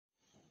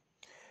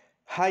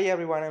Hi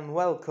everyone and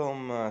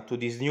welcome to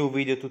this new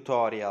video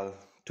tutorial.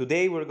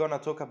 Today we're gonna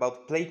talk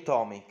about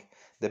Playtomic,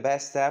 the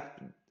best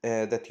app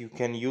that you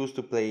can use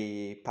to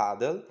play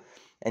paddle,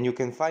 and you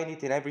can find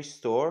it in every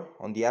store,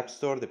 on the App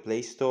Store, the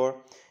Play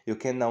Store. You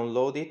can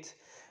download it.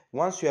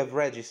 Once you have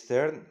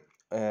registered,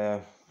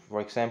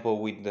 for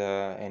example with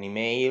an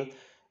email,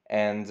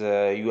 and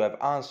you have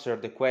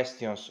answered the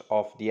questions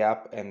of the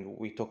app, and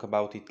we talk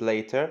about it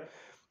later,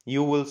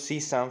 you will see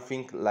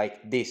something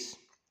like this.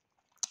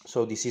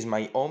 So this is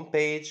my home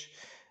page.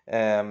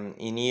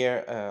 In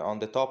here on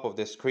the top of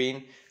the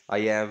screen I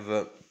have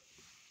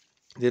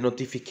the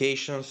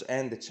notifications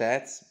and the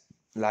chats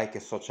like a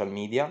social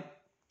media,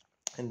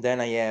 and then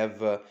I have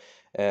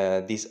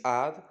this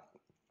ad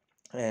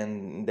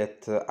and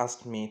that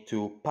asked me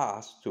to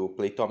pass to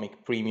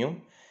Playtomic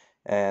Premium,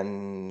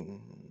 and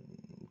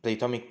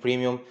Playtomic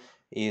Premium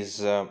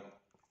is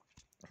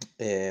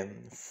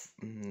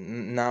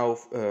now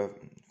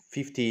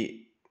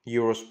 50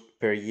 euros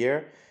per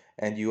year,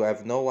 and you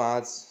have no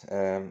ads,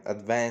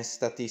 advanced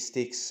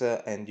statistics,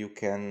 and you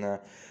can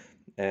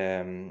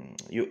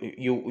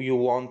you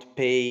won't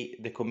pay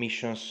the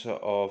commissions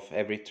of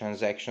every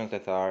transaction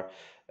that are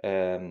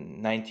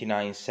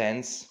 99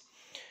 cents.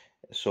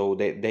 So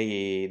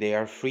they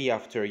are free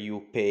after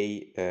you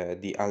pay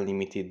the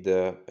unlimited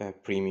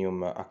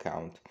premium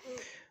account.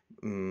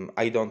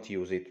 I don't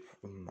use it.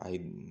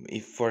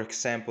 If for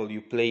example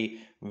you play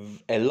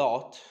a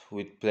lot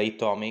with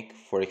Playtomic,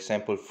 for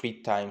example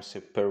 3 times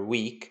per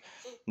week,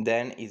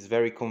 then it's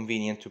very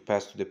convenient to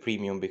pass to the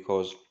premium,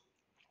 because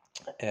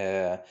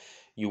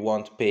you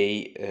won't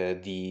pay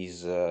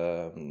these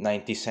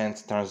 90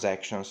 cents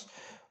transactions.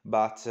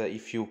 But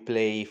if you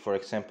play, for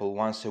example,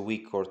 once a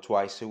week or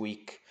twice a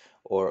week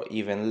or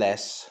even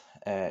less,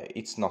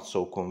 it's not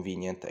so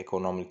convenient,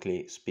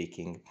 economically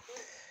speaking.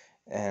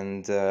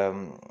 And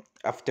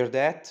after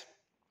that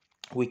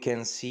we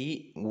can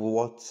see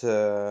what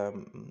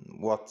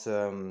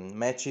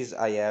matches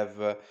I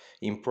have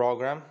in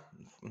program.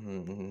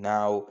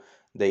 Now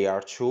they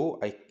are two.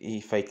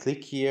 If I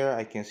click here,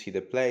 I can see the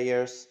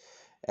players,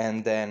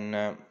 and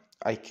then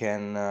I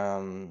can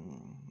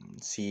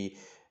see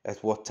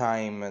at what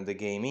time the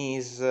game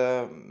is,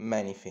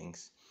 many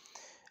things.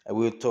 I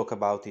will talk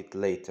about it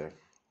later.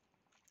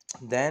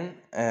 Then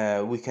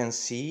we can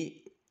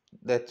see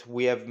that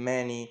we have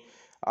many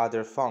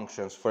other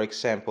functions. For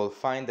example,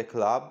 find a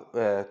club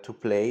to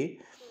play,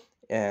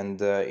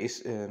 and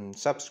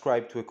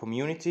subscribe to a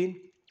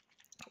community,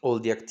 all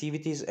the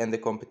activities and the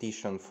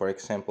competition, for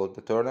example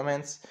the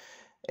tournaments,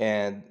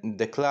 and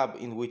the club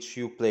in which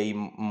you play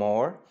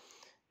more,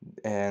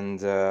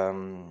 and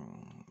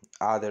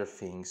other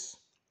things,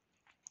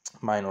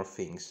 minor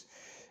things.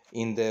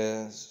 In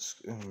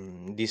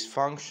this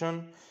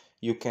function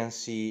you can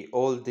see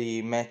all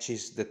the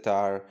matches that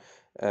are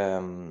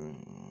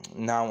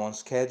now on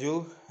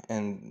schedule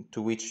and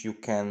to which you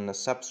can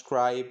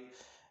subscribe,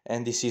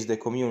 and this is the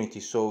community,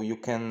 so you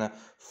can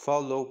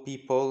follow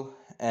people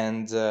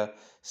and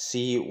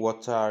see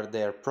what are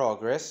their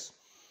progress.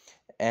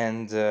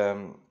 And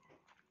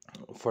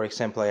for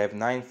example I have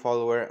 9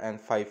 followers and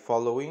 5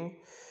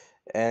 following,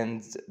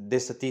 and the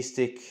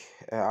statistics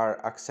are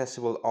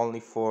accessible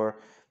only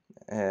for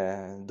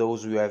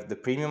those who have the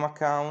premium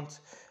account,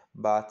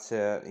 but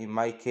in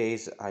my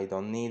case I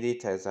don't need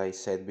it, as I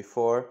said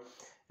before.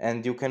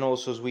 And you can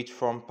also switch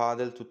from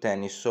paddle to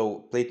tennis,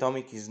 so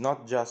Playtomic is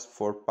not just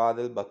for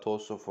paddle but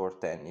also for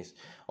tennis.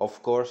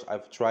 Of course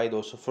I've tried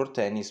also for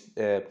tennis.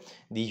 The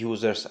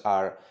users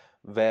are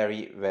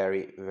very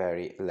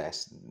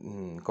less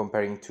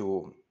comparing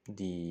to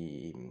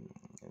the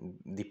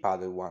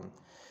paddle one.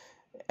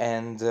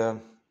 And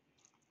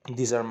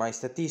these are my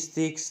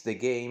statistics, the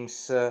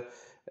games,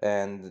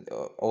 and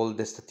all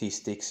the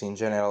statistics in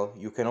general.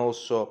 You can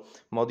also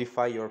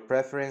modify your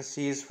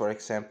preferences. For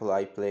example,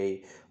 I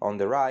play on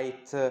the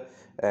right,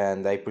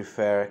 and I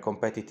prefer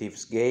competitive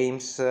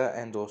games,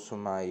 and also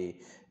my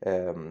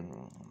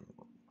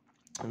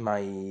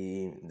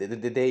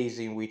the days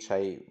in which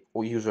I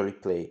usually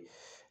play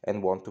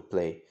and want to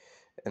play,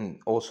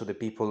 and also the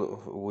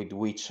people with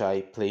which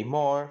I play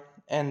more,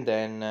 and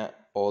then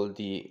all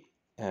the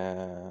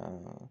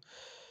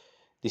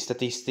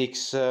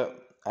statistics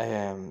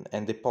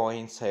and the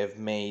points I have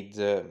made,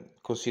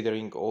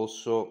 considering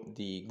also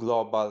the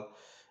global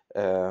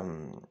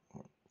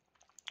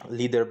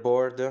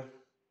leaderboard.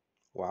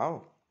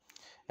 Wow.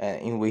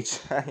 In which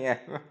I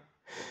am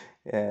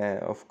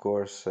of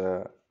course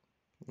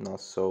not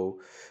so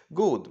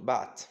good,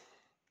 but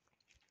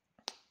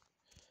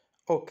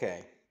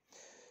okay.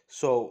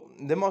 So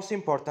the most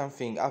important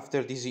thing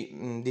after this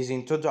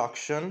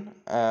introduction,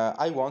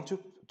 I want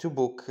to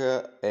book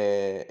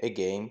a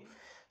game.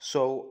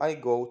 So I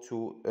go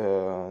to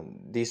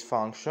this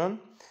function,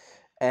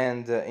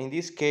 and in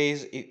this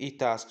case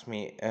it asks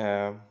me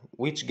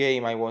which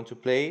game I want to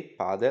play,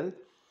 paddle.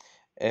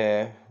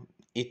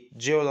 It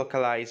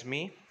geolocalizes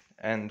me,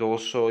 and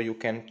also you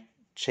can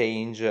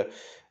change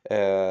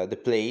the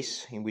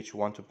place in which you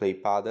want to play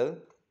paddle.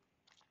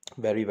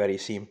 Very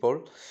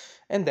simple.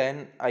 And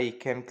then I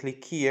can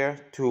click here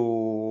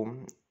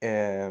to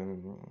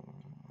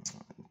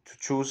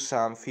choose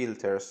some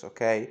filters,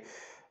 okay?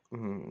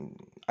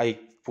 I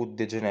put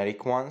the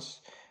generic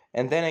ones,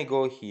 and then I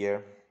go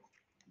here.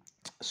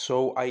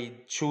 So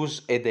I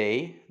choose a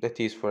day, that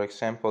is, for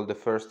example, the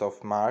 1st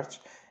of March,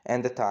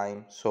 and the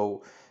time,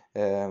 so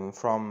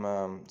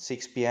from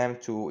 6 p.m.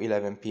 to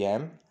 11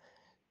 p.m.,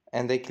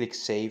 and I click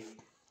save.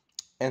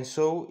 And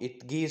so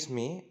it gives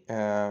me,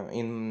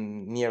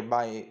 in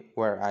nearby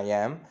where I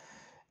am,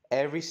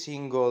 every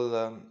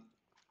single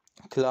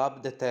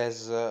club that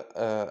has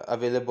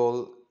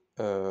available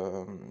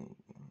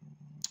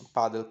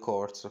paddle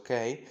courts,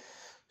 okay?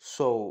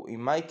 So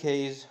in my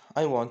case,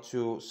 I want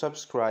to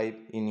subscribe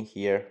in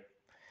here.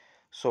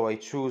 So I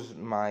choose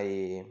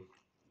the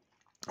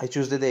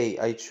day,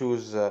 I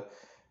choose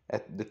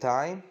at the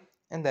time,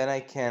 and then I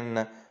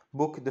can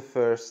book the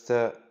first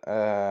I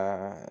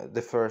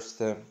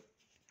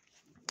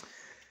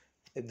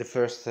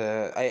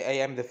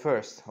am the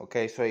first,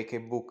 okay, so I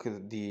can book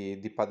the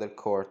paddle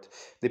court.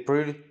 The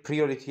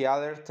priority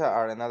alert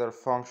are another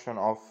function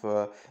of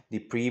the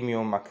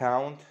premium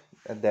account,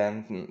 and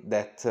then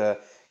that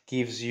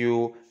gives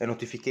you a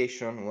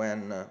notification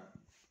when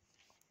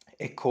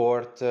a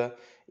court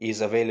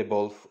is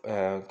available,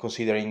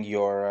 considering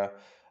your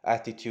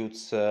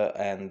attitudes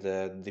and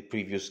the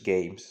previous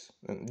games.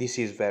 This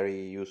is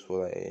very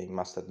useful, I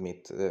must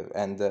admit,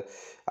 and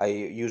I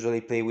usually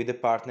play with a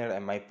partner,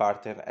 and my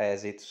partner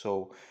has it,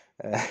 so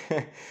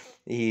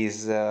he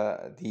is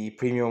the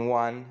premium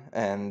one,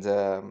 and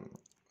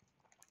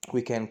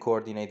we can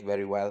coordinate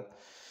very well.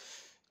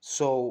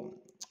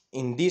 So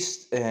in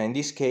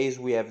this case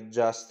we have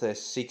just a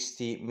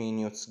 60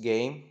 minutes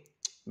game,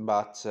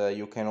 but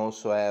you can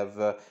also have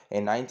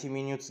a 90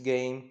 minutes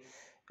game,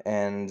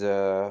 and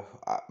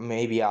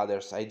maybe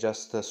others. I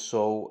just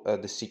saw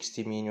the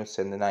 60 minutes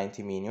and the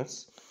 90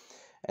 minutes,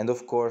 and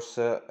of course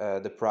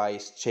the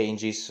price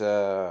changes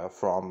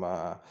from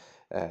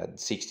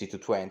 60 to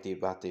 20,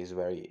 but is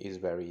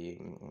very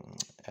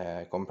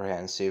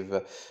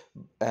comprehensive,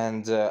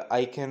 and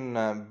I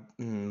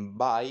can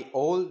buy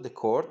all the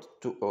court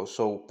to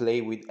also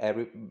play with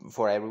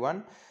for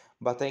everyone,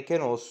 but I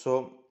can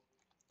also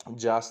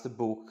just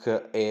book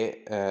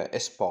a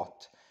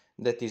spot.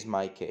 That is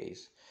my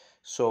case.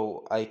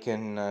 So I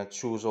can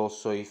choose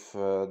also if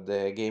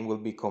the game will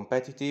be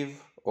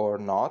competitive or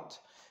not.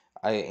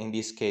 In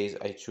this case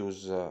I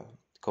choose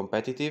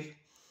competitive,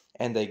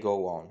 and I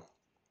go on.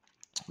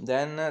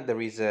 Then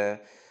there is a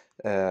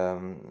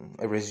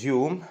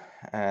resume,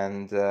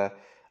 and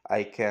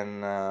I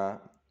can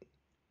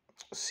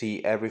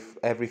see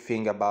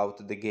everything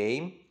about the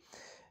game,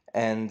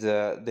 and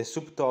the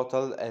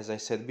subtotal, as I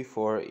said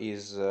before,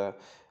 is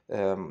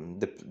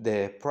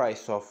the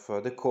price of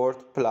the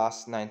court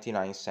plus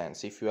 99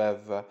 cents. If you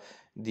have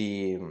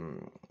the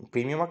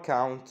premium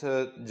account,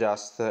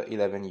 just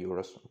 11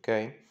 euros,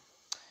 okay?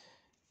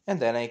 And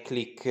then I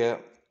click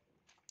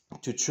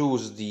to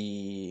choose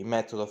the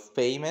method of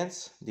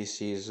payments.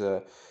 This is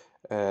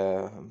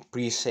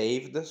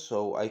pre-saved,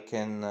 so I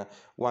can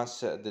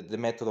once the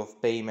method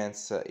of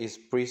payments is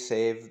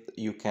pre-saved,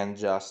 you can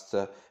just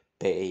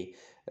pay.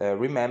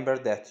 Remember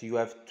that you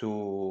have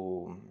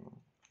to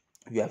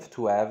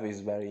have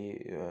is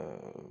very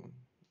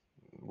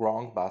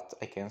wrong, but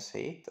I can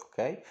say it,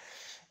 okay?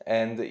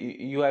 And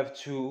you have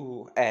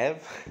to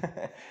have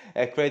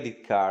a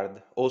credit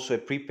card. Also a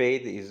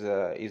prepaid is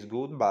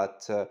good,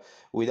 but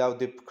without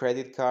the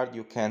credit card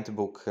you can't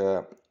book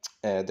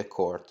the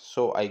court.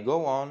 So I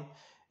go on,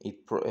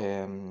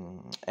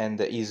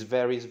 and is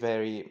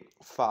very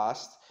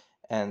fast,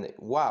 and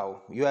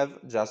wow, you have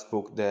just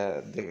booked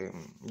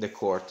the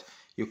court.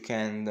 You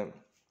can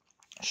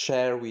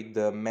share with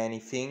many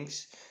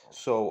things,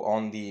 so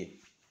on the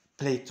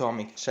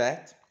Playtomic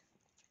chat,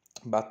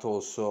 but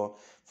also,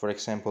 for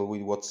example,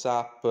 with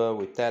WhatsApp,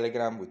 with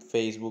Telegram, with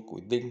Facebook,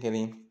 with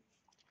LinkedIn.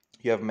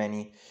 You have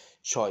many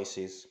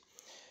choices.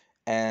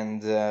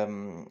 And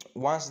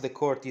once the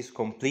court is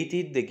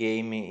completed, the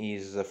game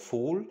is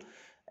full,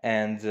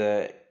 and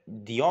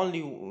the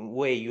only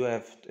way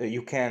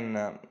you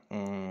can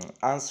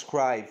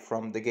unscribe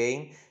from the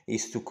game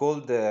is to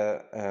call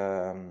the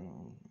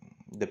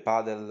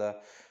paddle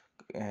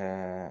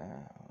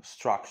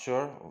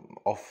structure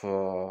of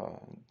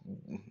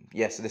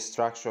yes, the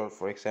structure,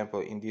 for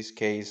example, in this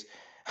case.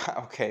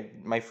 Okay,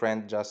 my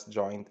friend just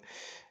joined,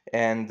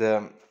 and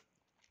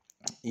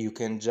you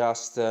can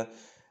just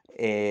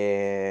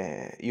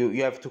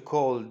you have to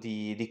call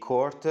the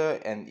court,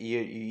 and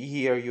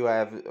here you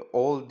have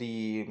all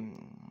the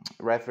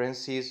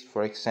references.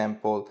 For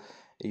example,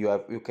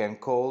 you can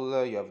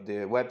call, you have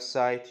the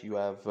website, you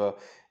have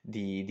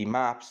the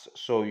maps,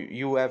 so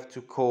you have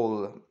to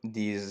call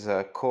this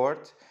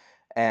court,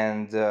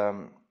 and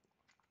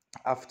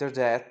after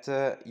that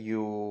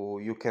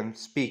you can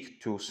speak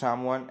to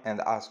someone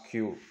and ask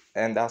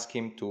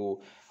him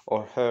to,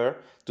 or her,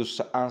 to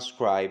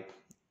unscribe.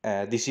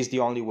 This is the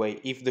only way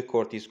if the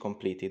court is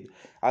completed.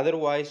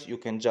 Otherwise you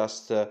can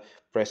just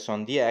press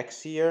on the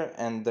X here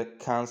and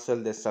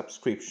cancel the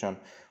subscription.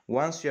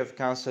 Once you have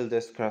canceled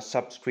the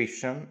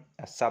subscription,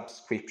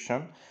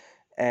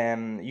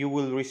 you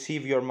will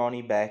receive your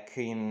money back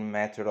in a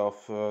matter of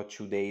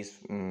 2 days,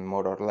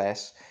 more or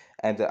less.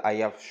 And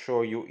I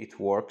assure you it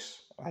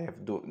works.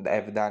 I've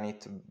done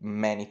it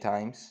many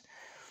times.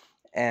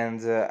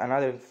 And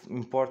another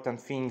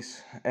important thing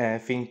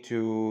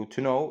to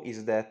know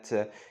is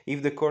that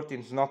if the court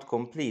is not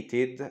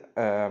completed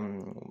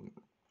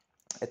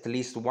at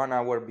least 1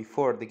 hour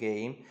before the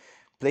game,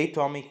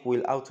 Playtomic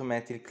will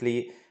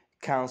automatically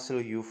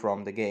cancel you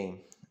from the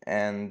game,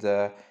 and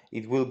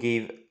it will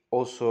give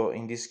also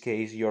in this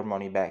case your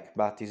money back.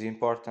 But it's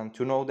important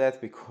to know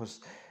that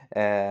because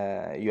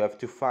you have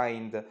to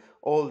find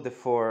all the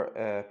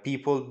 4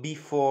 people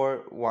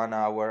before 1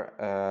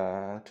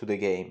 hour to the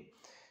game.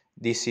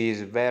 This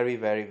is very,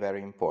 very,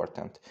 very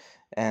important.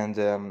 And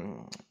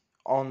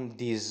on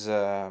this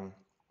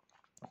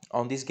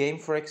game,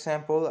 for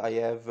example, I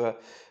have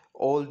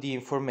all the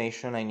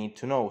information I need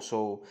to know.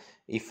 So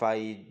if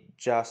I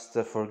just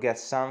forget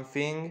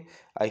something,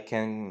 I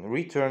can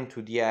return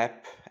to the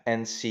app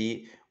and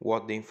see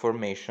what the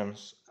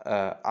informations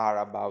are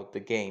about the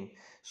game.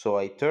 So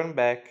I turn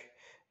back,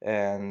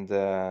 and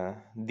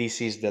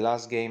this is the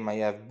last game I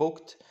have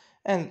booked,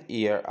 and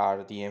here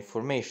are the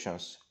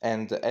informations.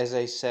 And as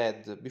I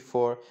said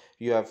before,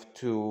 you have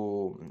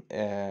to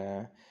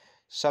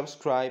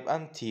subscribe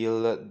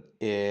until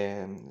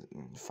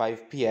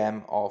 5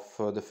 p.m. of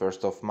the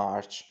 1st of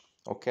March,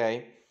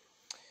 okay?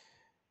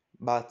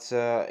 But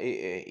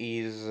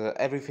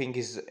everything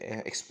is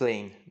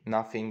explained,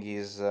 nothing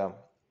is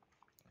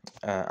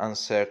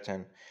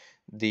uncertain.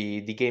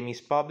 The game is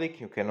public.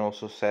 You can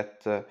also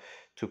set to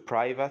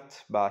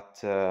private,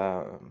 but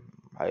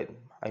I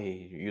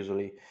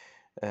usually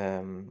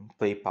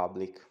play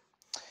public.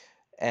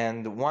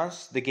 And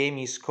once the game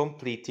is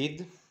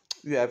completed,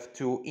 you have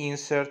to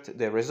insert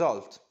the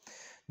result.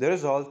 The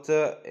result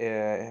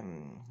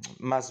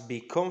must be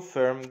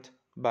confirmed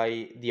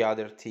by the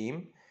other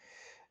team.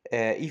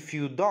 If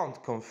you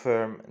don't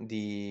confirm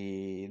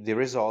the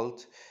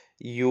result,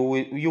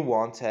 you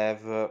won't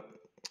have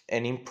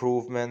an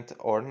improvement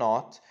or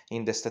not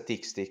in the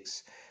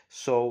statistics.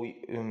 So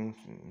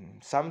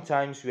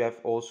sometimes you have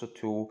also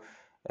to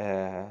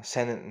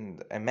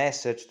send a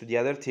message to the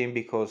other team,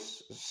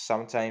 because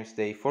sometimes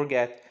they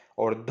forget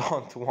or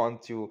don't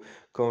want to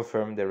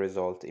confirm the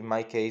result. In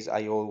my case,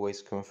 I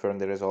always confirm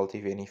the result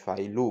even if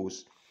I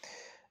lose.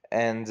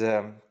 And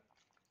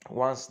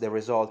once the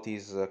result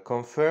is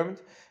confirmed,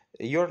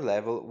 your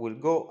level will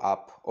go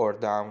up or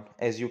down,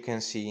 as you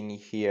can see in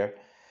here.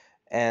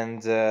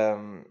 And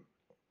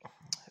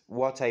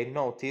what I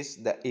noticed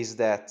is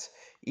that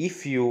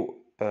if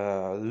you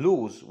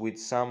lose with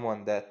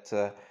someone that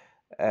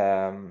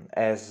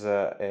has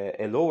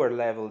a lower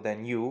level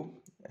than you,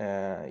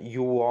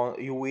 you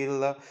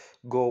will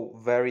go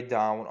very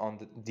down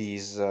on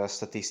this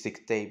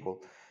statistic table.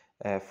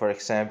 For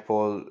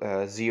example,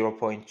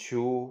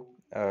 0.2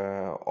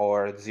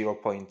 or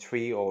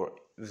 0.3 or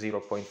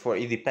 0.4,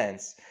 it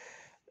depends.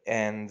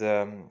 And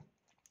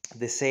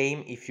the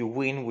same if you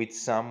win with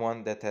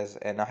someone that has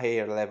a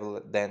higher level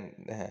than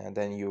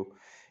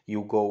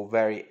you go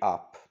very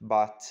up.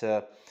 But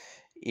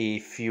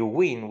if you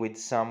win with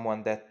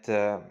someone that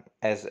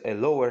has a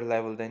lower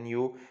level than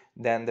you,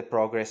 then the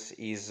progress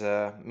is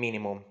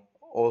minimum.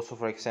 Also,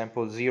 for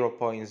example,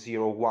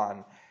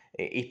 0.01,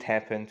 it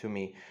happened to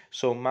me.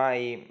 So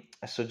my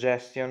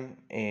suggestion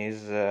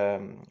is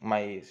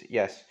my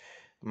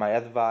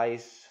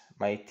advice,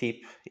 my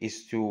tip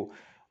is to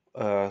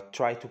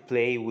try to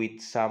play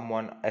with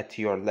someone at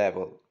your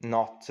level,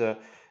 not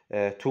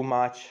too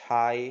much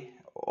high,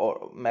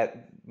 or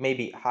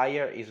maybe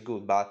higher is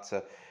good, but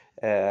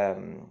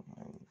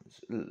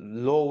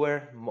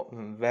lower,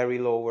 very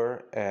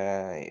lower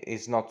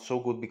is not so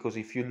good, because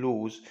if you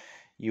lose,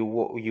 you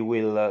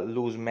will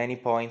lose many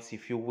points.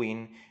 If you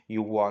win,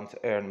 you won't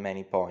earn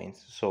many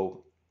points,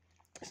 so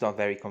it's not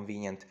very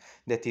convenient.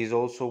 That is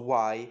also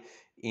why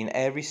in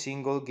every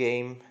single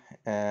game,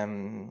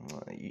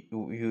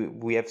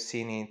 we have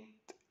seen it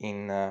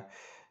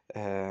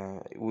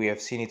we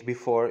have seen it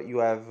before. You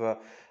have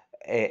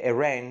a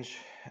range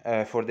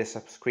for the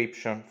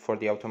subscription, for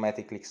the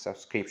automatic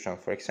subscription.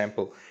 For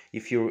example,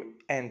 if you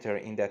enter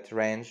in that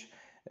range,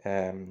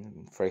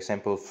 for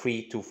example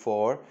 3 to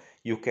 4,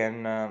 you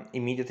can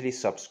immediately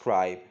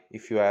subscribe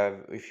if you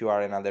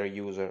are another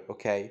user,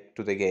 okay,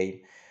 to the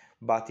game.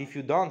 But if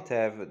you don't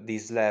have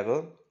this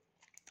level,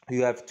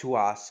 you have to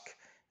ask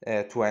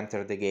to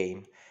enter the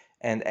game,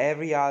 and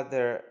every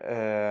other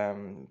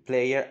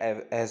player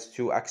has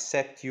to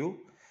accept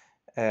you,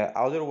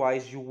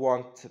 otherwise you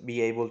won't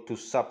be able to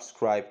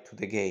subscribe to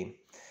the game.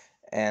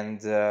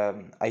 And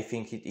I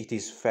think it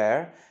is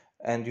fair.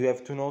 And you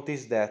have to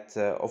notice that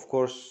of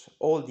course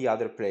all the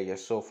other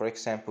players, so for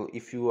example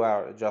if you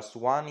are just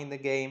one in the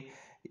game,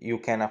 you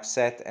can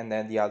accept and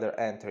then the other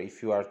enter.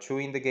 If you are two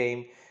in the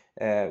game,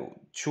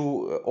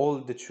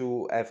 all the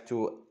two have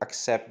to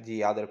accept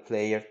the other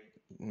player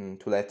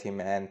to let him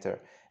enter,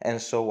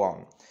 and so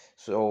on.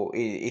 So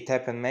it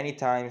happened many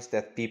times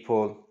that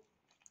people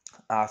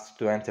asked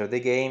to enter the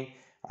game,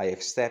 I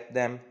accept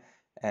them,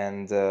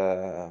 and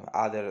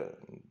other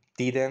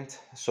didn't,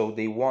 so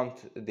they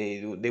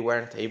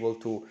weren't able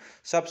to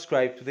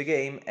subscribe to the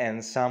game,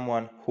 and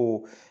someone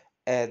who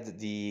had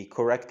the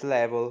correct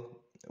level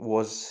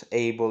was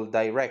able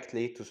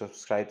directly to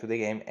subscribe to the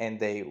game, and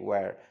they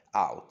were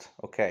out.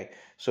 Okay,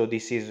 so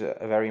this is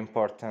a very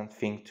important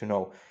thing to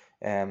know.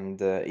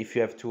 And if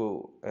you have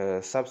to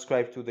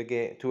subscribe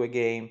to a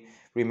game,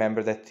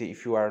 remember that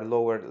if you are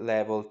lower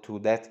level to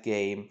that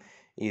game,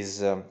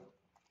 is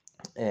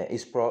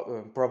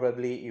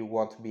probably you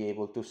won't be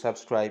able to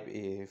subscribe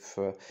if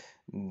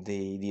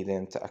they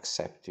don't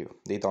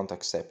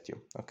accept you.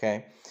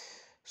 Okay,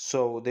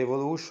 so the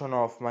evolution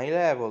of my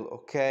level.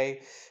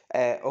 Okay,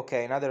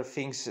 another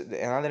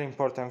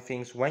important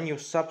things, when you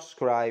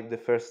subscribe the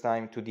first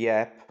time to the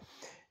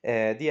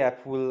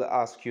app will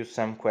ask you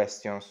some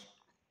questions.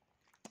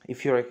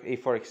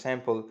 If for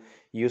example,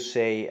 you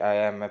say, I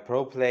am a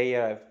pro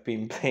player, I've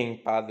been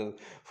playing paddle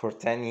for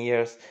 10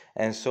 years,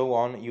 and so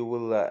on, you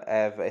will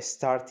have a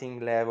starting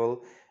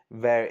level,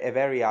 a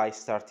very high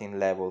starting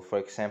level. For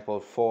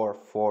example,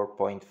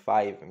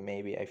 4.5,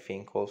 maybe, I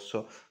think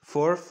also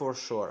 4 for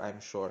sure,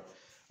 I'm sure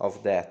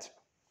of that.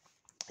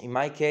 In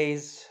my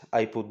case,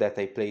 I put that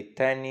I played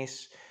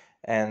tennis,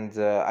 and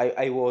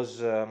I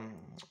was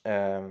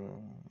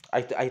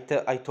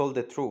I told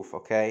the truth.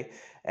 Okay,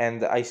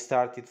 and I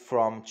started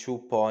from 2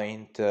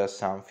 point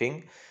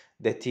something,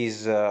 that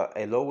is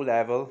a low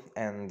level,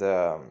 and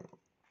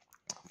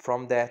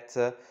from that,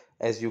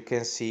 as you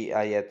can see,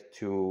 I had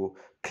to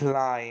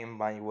climb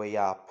my way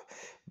up.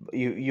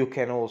 You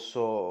can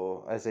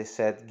also, as I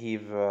said,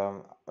 give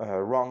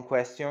wrong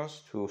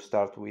questions to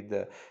start with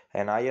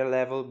an higher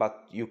level,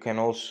 but you can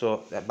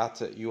also,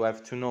 but you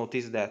have to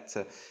notice that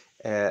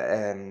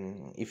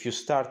if you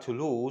start to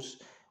lose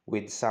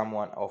with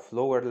someone of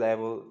lower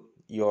level,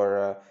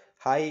 your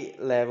high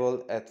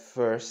level at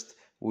first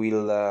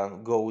will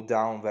go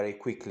down very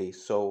quickly.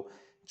 So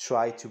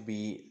try to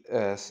be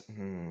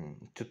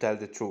to tell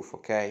the truth.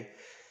 Okay,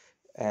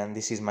 and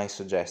this is my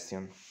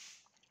suggestion.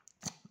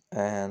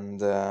 And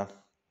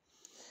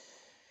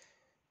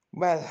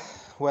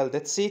well,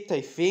 that's it.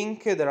 I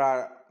think there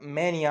are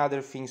many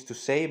other things to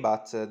say,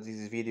 but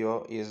this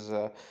video is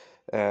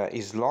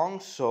long,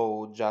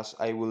 so just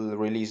I will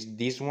release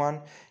this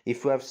one.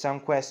 If you have some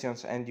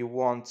questions and you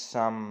want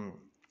some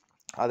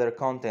other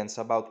contents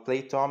about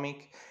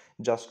Playtomic,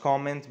 just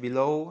comment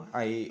below.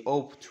 I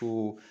hope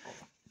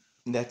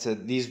that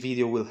this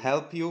video will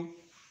help you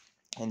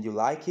and you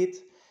like it.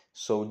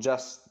 So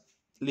just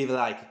leave a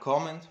like, a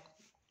comment,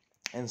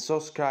 and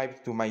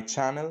subscribe to my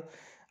channel.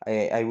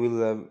 I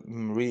will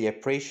really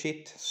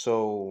appreciate it.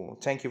 So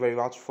thank you very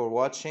much for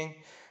watching,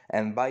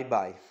 and bye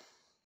bye.